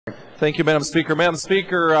Thank you, Madam Speaker. Madam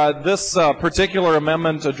Speaker, this particular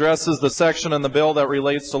amendment addresses the section in the bill that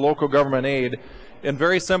relates to local government aid. And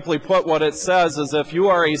very simply put, what it says is if you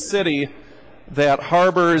are a city that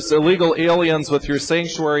harbors illegal aliens with your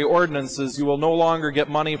sanctuary ordinances, you will no longer get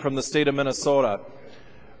money from the state of Minnesota.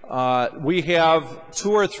 We have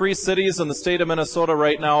 2 or 3 cities in the state of Minnesota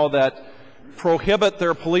right now that prohibit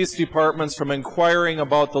their police departments from inquiring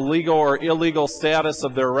about the legal or illegal status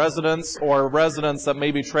of their residents or residents that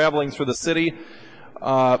may be traveling through the city.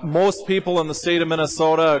 Most people in the state of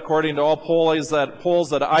Minnesota, according to all polls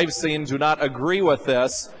that I've seen, do not agree with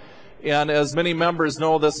this. And as many members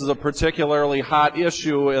know, this is a particularly hot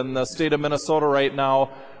issue in the state of Minnesota right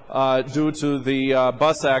now due to the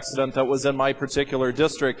bus accident that was in my particular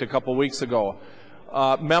district a couple weeks ago.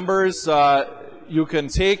 Members, you can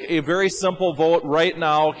take a very simple vote right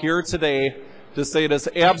now here today to say it is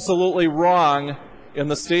absolutely wrong in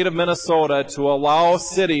the state of Minnesota to allow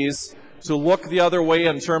cities to look the other way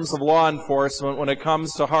in terms of law enforcement when it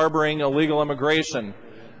comes to harboring illegal immigration.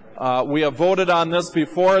 We have voted on this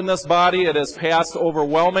before in this body. It has passed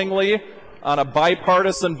overwhelmingly on a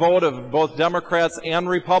bipartisan vote of both Democrats and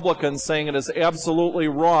Republicans saying it is absolutely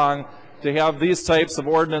wrong to have these types of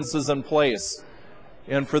ordinances in place.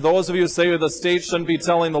 And for those of you who say the state shouldn't be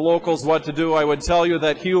telling the locals what to do, I would tell you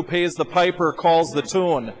that he who pays the piper calls the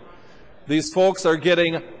tune. These folks are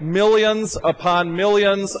getting millions upon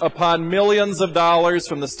millions upon millions of dollars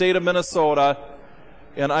from the state of Minnesota,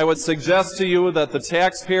 and I would suggest to you that the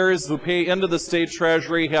taxpayers who pay into the state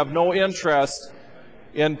treasury have no interest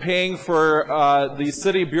in paying for the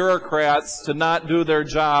city bureaucrats to not do their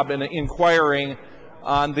job in inquiring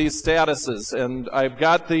on these statuses. And I've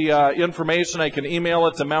got the information. I can email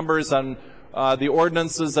it to members on the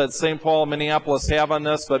ordinances that St. Paul and Minneapolis have on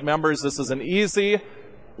this. But members, this is an easy,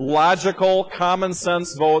 logical, common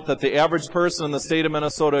sense vote that the average person in the state of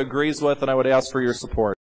Minnesota agrees with, and I would ask for your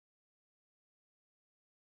support.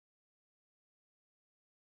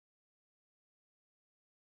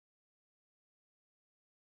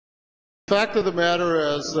 The fact of the matter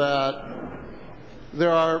is that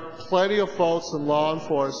there are plenty of folks in law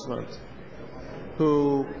enforcement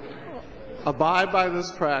who abide by this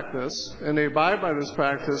practice, and they abide by this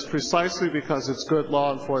practice precisely because it's good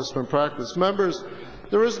law enforcement practice. Members,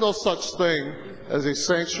 there is no such thing as a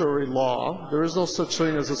sanctuary law. There is no such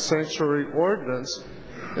thing as a sanctuary ordinance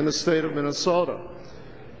in the state of Minnesota.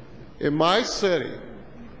 In my city,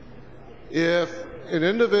 if an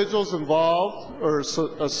individual is involved or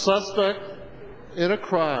a suspect in a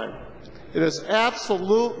crime, it is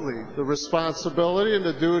absolutely the responsibility and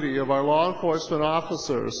the duty of our law enforcement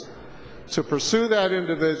officers to pursue that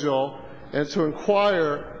individual and to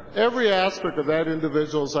inquire every aspect of that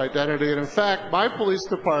individual's identity. And in fact, my police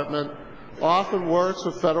department often works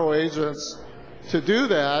with federal agents to do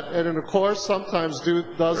that, and of course sometimes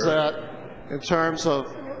does that in terms of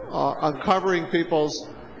uncovering people's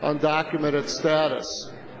undocumented status.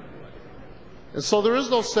 And so there is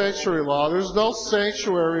no sanctuary law. There's no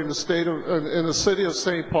sanctuary in the city of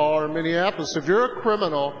St. Paul or Minneapolis. If you're a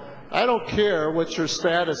criminal, I don't care what your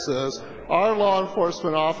status is. Our law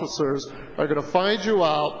enforcement officers are going to find you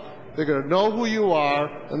out. They're going to know who you are,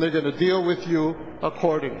 and they're going to deal with you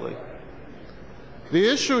accordingly. The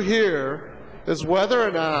issue here is whether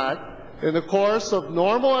or not, in the course of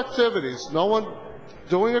normal activities, no one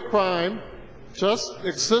doing a crime, just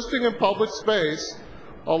existing in public space,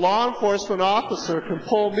 a law enforcement officer can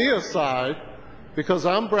pull me aside because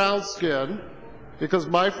I'm brown-skinned, because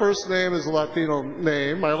my first name is a Latino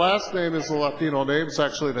name, my last name is a Latino name, it's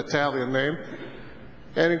actually an Italian name,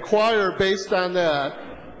 and inquire based on that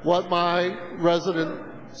what my resident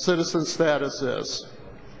citizen status is.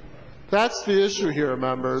 That's the issue here,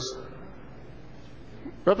 members.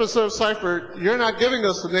 Representative Seifert, you're not giving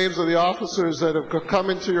us the names of the officers that have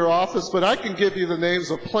come into your office, but I can give you the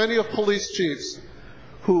names of plenty of police chiefs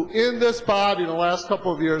who in this body in the last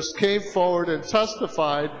couple of years came forward and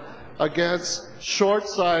testified against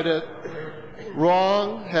short-sighted,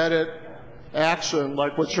 wrong-headed action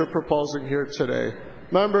like what you're proposing here today.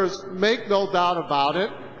 Members, make no doubt about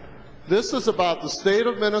it. This is about the state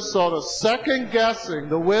of Minnesota second-guessing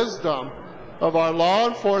the wisdom of our law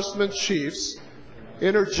enforcement chiefs,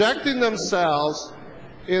 interjecting themselves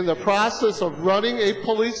in the process of running a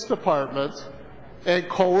police department and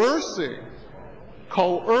coercing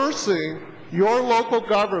your local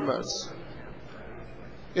governments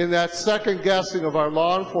in that second guessing of our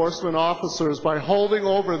law enforcement officers by holding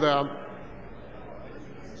over them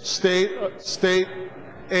state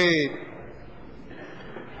aid.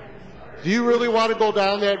 Do you really want to go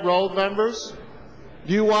down that road, members?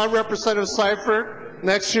 Do you want Representative Seifert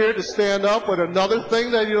next year to stand up with another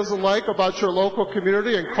thing that he doesn't like about your local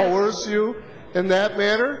community and coerce you in that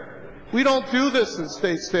manner? We don't do this in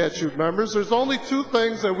state statute, members. There's only two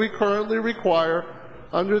things that we currently require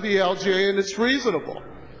under the LGA, and it's reasonable.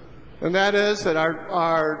 And that is that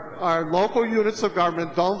our local units of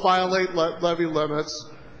government don't violate levy limits,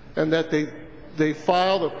 and that they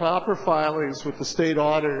file the proper filings with the state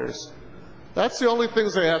auditors. That's the only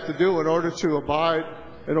things they have to do in order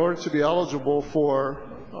to be eligible for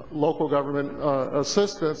local government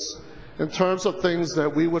assistance in terms of things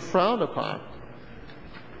that we would frown upon.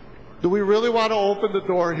 Do we really want to open the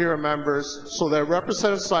door here, members, so that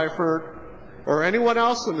Representative Seifert or anyone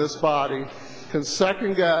else in this body can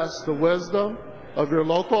second-guess the wisdom of your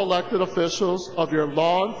local elected officials, of your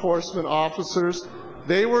law enforcement officers?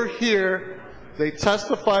 They were here. They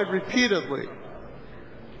testified repeatedly.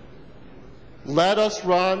 Let us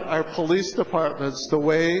run our police departments the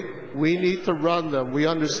way we need to run them. We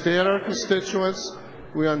understand our constituents.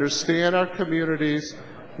 We understand our communities.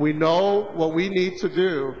 We know what we need to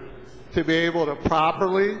do to be able to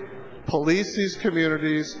properly police these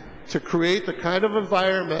communities, to create the kind of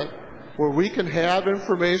environment where we can have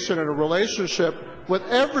information and a relationship with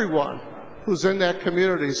everyone who's in that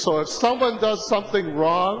community. So if someone does something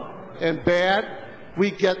wrong and bad,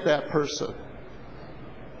 we get that person.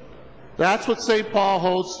 That's what St. Paul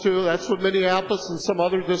holds to. That's what Minneapolis and some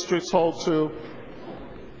other districts hold to.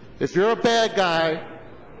 If you're a bad guy,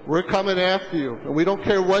 we're coming after you. And we don't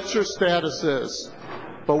care what your status is.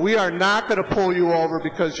 But we are not going to pull you over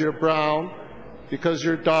because you're brown, because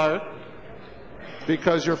you're dark,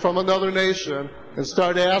 because you're from another nation, and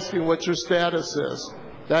start asking what your status is.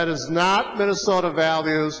 That is not Minnesota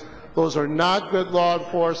values. Those are not good law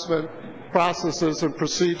enforcement processes and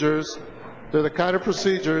procedures. They're the kind of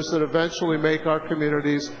procedures that eventually make our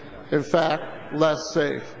communities, in fact, less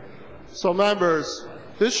safe. So, members,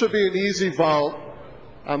 this should be an easy vote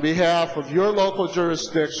on behalf of your local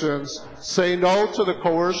jurisdictions. Say no to the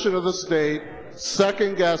coercion of the state,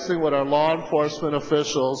 second-guessing what our law enforcement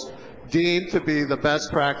officials deem to be the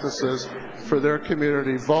best practices for their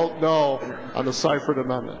community. Vote no on the Seifert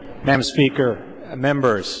Amendment. Madam Speaker,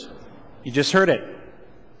 members, you just heard it.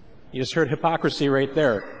 You just heard hypocrisy right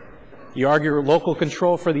there. You argue local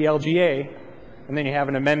control for the LGA, and then you have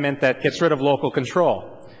an amendment that gets rid of local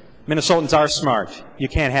control. Minnesotans are smart. You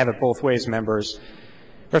can't have it both ways, members.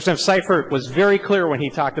 Representative Seifert was very clear when he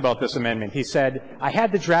talked about this amendment. He said, I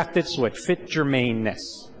had to draft it so it fit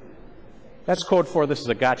germaneness. That's code for this is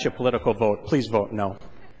a gotcha political vote. Please vote no.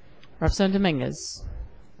 Representative Dominguez.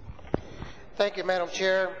 Thank you, Madam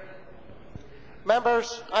Chair.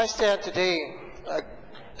 Members, I stand today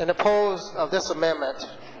in oppose of this amendment.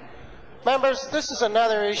 Members, this is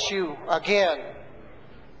another issue again.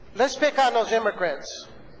 Let's pick on those immigrants.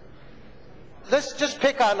 Let's just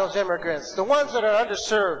pick on those immigrants, the ones that are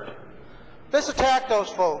underserved. Let's attack those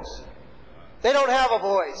folks. They don't have a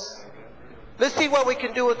voice. Let's see what we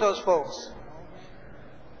can do with those folks.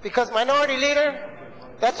 Because Minority Leader,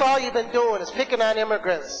 that's all you've been doing is picking on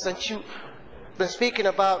immigrants since you've been speaking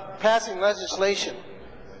about passing legislation.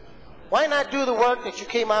 Why not do the work that you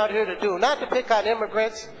came out here to do? Not to pick on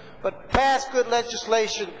immigrants, but pass good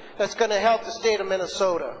legislation that's going to help the state of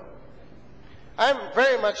Minnesota. I'm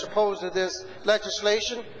very much opposed to this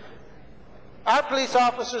legislation. Our police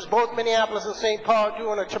officers, both Minneapolis and St. Paul, are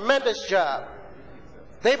doing a tremendous job.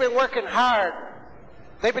 They've been working hard.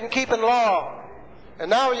 They've been keeping law. And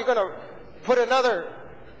now you're going to put another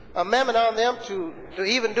amendment on them to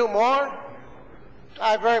even do more?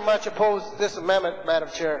 I very much oppose this amendment, Madam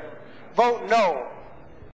Chair. Vote no.